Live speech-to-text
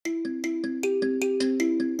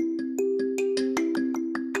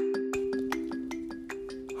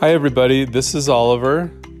Hi everybody, this is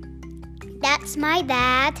Oliver. That's my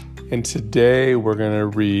dad. And today we're going to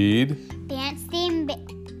read Berenstain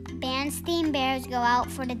Bears Go Out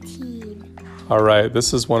for the Team. Alright,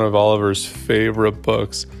 this is one of Oliver's favorite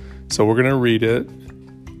books. So we're going to read it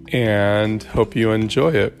and hope you enjoy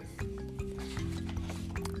it.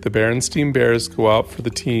 The Berenstain Bears Go Out for the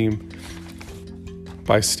Team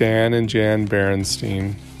by Stan and Jan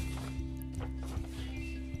Berenstain.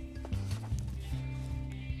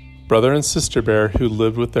 Brother and sister bear who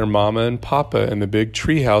lived with their mama and papa in the big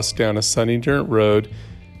treehouse down a sunny dirt road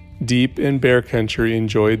deep in bear country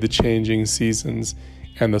enjoyed the changing seasons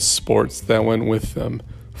and the sports that went with them.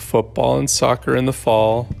 Football and soccer in the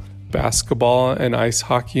fall, basketball and ice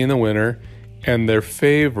hockey in the winter, and their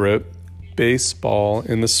favorite, baseball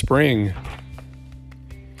in the spring.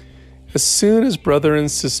 As soon as brother and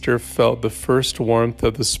sister felt the first warmth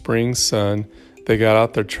of the spring sun, they got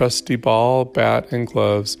out their trusty ball, bat, and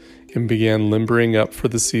gloves and began limbering up for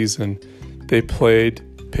the season. They played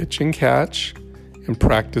pitch and catch and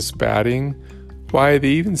practiced batting. Why, they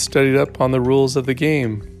even studied up on the rules of the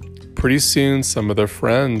game. Pretty soon, some of their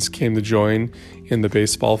friends came to join in the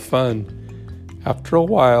baseball fun. After a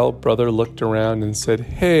while, brother looked around and said,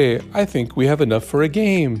 "Hey, I think we have enough for a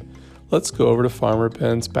game. Let's go over to Farmer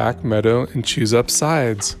Ben's back meadow and choose up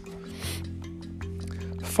sides."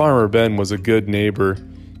 Farmer Ben was a good neighbor.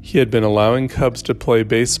 He had been allowing cubs to play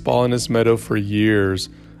baseball in his meadow for years.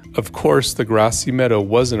 Of course, the grassy meadow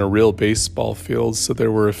wasn't a real baseball field, so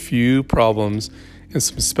there were a few problems and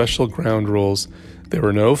some special ground rules. There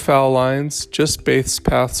were no foul lines, just base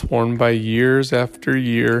paths worn by years after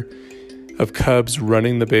year of cubs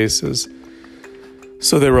running the bases.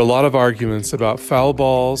 So there were a lot of arguments about foul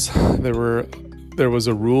balls. There was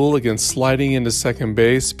a rule against sliding into second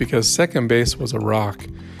base because second base was a rock.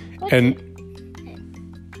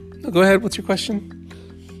 Go ahead. What's your question?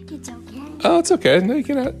 It's okay. Oh, it's okay. No, you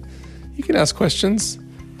can ask questions.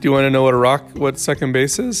 Do you want to know what second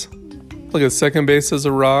base is? Look at second base as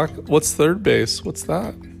a rock. What's third base? What's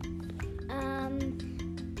that?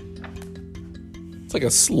 It's like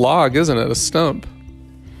a log, isn't it? A stump.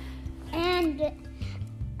 And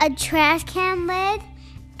a trash can lid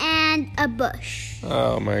and a bush.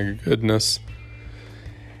 Oh my goodness.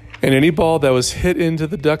 And any ball that was hit into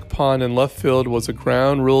the duck pond in left field was a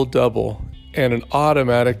ground rule double and an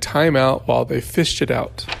automatic timeout while they fished it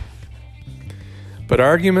out. But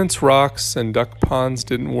arguments, rocks, and duck ponds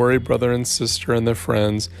didn't worry brother and sister and their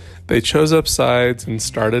friends. They chose up sides and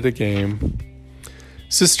started a game.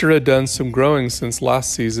 Sister had done some growing since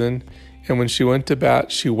last season, and when she went to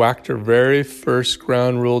bat, she whacked her very first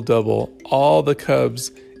ground rule double. All the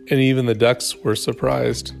cubs and even the ducks were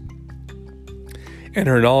surprised. And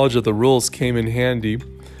her knowledge of the rules came in handy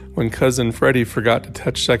when Cousin Freddie forgot to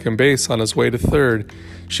touch second base on his way to third.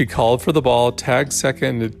 She called for the ball, tagged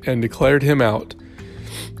second, and declared him out.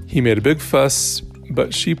 He made a big fuss,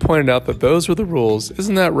 but she pointed out that those were the rules.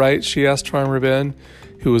 "Isn't that right?" she asked Farmer Ben,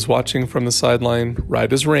 who was watching from the sideline.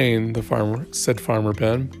 "Right as rain," said Farmer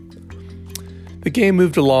Ben. The game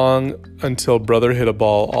moved along until brother hit a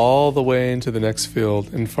ball all the way into the next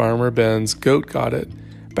field, and Farmer Ben's goat got it.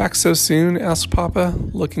 "Back so soon?" asked Papa,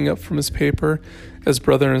 looking up from his paper as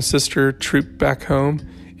brother and sister trooped back home.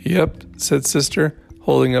 "Yep," said sister,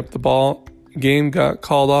 holding up the ball. Game got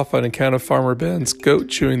called off on account of Farmer Ben's goat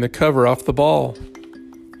chewing the cover off the ball.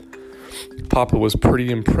 Papa was pretty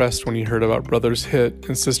impressed when he heard about brother's hit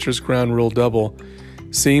and sister's ground rule double.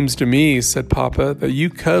 "Seems to me," said Papa, "that you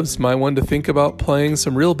cubs might want to think about playing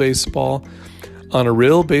some real baseball on a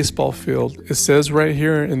real baseball field. It says right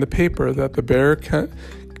here in the paper that the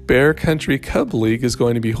Bear Country Cub League is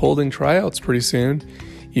going to be holding tryouts pretty soon.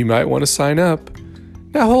 You might want to sign up."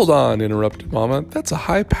 "Now hold on," interrupted Mama. "That's a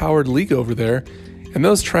high-powered league over there, and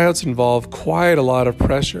those tryouts involve quite a lot of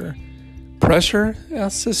pressure." "Pressure?"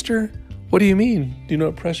 asked Sister. "What do you mean? Do you know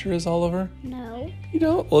what pressure is, Oliver?" No. "You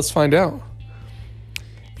don't? Well, let's find out."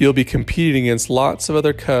 "You'll be competing against lots of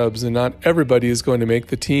other cubs, and not everybody is going to make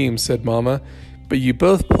the team," said Mama. "But you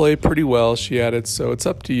both play pretty well," she added, "so it's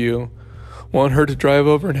up to you." "Want her to drive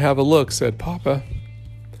over and have a look," said Papa.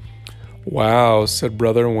 "Wow," said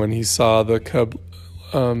brother when he saw the Cub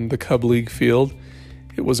League field.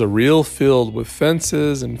 It was a real field with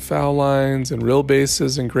fences and foul lines and real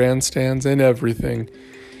bases and grandstands and everything.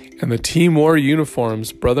 And the team wore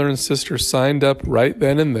uniforms. Brother and sister signed up right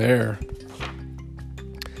then and there.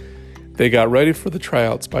 They got ready for the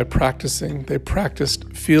tryouts by practicing. They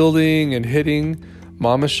practiced fielding and hitting.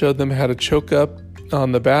 Mama showed them how to choke up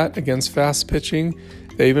on the bat against fast pitching.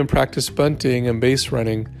 They even practiced bunting and base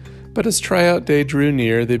running. But as tryout day drew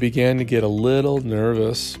near, they began to get a little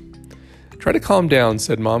nervous. Try to calm down,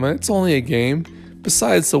 said Mama. It's only a game.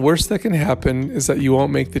 Besides, the worst that can happen is that you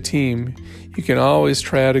won't make the team. You can always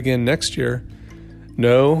try out again next year.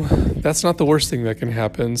 No, that's not the worst thing that can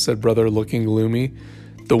happen, said Brother, looking gloomy.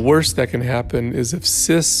 The worst that can happen is if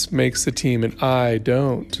Sis makes the team and I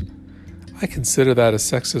don't. I consider that a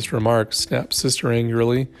sexist remark, snapped Sister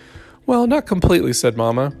angrily. Well, not completely, said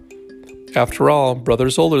Mama. After all,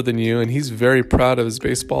 Brother's older than you, and he's very proud of his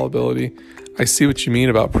baseball ability. I see what you mean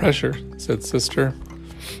about pressure, said Sister.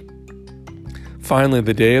 Finally,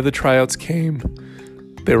 the day of the tryouts came.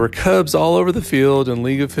 There were Cubs all over the field and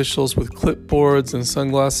league officials with clipboards and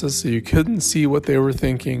sunglasses so you couldn't see what they were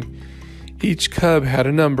thinking. Each Cub had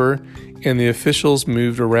a number, and the officials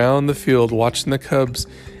moved around the field watching the Cubs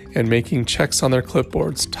and making checks on their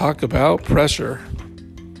clipboards. Talk about pressure.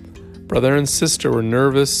 Brother and Sister were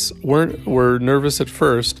nervous at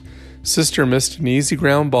first. Sister missed an easy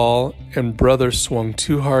ground ball, and Brother swung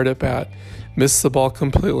too hard at bat, missed the ball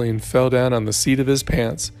completely, and fell down on the seat of his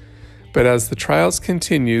pants. But as the tryouts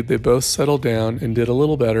continued, they both settled down and did a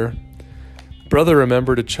little better. Brother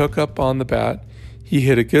remembered to choke up on the bat. He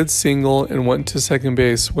hit a good single and went to second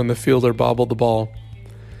base when the fielder bobbled the ball.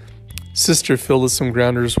 Sister fielded some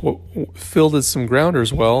grounders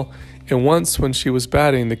well, and once when she was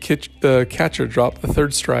batting, the catcher dropped the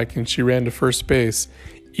third strike and she ran to first base,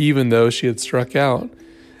 even though she had struck out.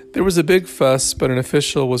 There was a big fuss, but an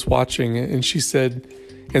official was watching and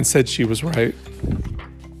said she was right.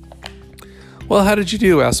 Well, how did you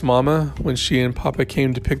do? Asked Mama when she and Papa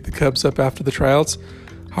came to pick the Cubs up after the tryouts.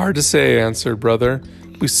 Hard to say, answered Brother.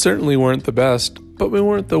 We certainly weren't the best, but we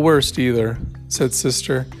weren't the worst either, said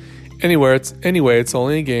Sister. Anyway, it's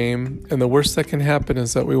only a game, and the worst that can happen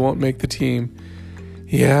is that we won't make the team.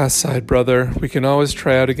 Yeah, sighed Brother. We can always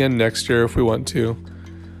try out again next year if we want to.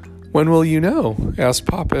 When will you know? Asked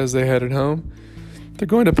Papa as they headed home. They're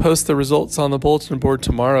going to post the results on the bulletin board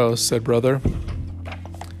tomorrow, said Brother.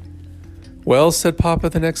 Well, said Papa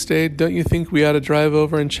the next day, don't you think we ought to drive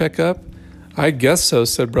over and check up? I guess so,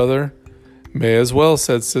 said Brother. May as well,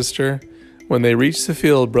 said Sister. When they reached the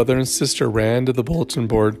field, Brother and Sister ran to the bulletin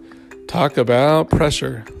board. Talk about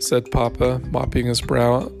pressure, said Papa, mopping his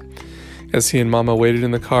brow as he and Mama waited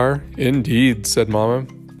in the car. Indeed, said Mama,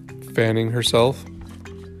 fanning herself.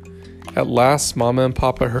 At last, Mama and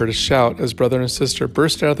Papa heard a shout as Brother and Sister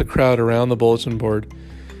burst out of the crowd around the bulletin board.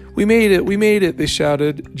 We made it, they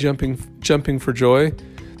shouted, jumping for joy.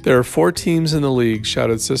 There are 4 teams in the league,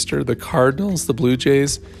 shouted Sister, the Cardinals, the Blue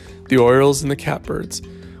Jays, the Orioles, and the Catbirds.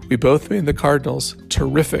 We both made the Cardinals.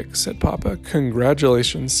 Terrific, said Papa.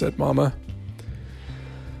 Congratulations, said Mama.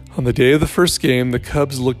 On the day of the first game, the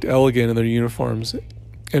Cubs looked elegant in their uniforms,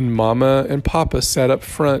 and Mama and Papa sat up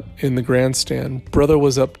front in the grandstand. Brother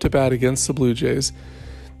was up to bat against the Blue Jays.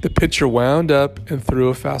 The pitcher wound up and threw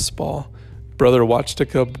a fastball. Brother watched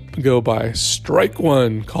it go by. Strike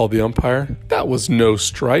one, called the umpire. That was no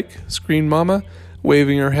strike, screamed Mama,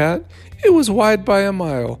 waving her hat. It was wide by a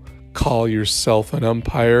mile. Call yourself an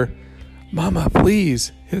umpire. Mama,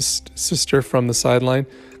 please, hissed Sister from the sideline.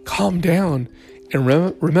 Calm down, and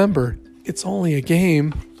remember, it's only a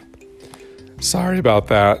game. Sorry about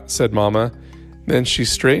that, said Mama. Then she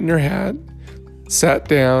straightened her hat, sat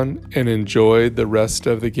down, and enjoyed the rest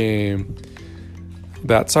of the game.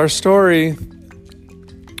 That's our story.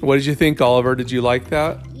 What did you think, Oliver? Did you like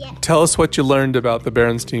that? Yeah. Tell us what you learned about the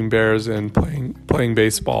Berenstain Bears and playing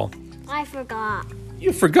baseball. I forgot.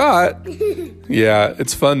 You forgot? Yeah,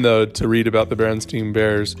 it's fun, though, to read about the Berenstain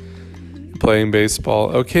Bears playing baseball.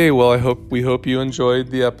 Okay, well, we hope you enjoyed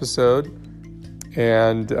the episode.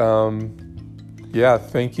 And, yeah,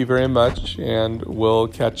 thank you very much. And we'll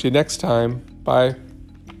catch you next time. Bye.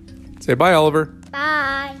 Say bye, Oliver. Bye.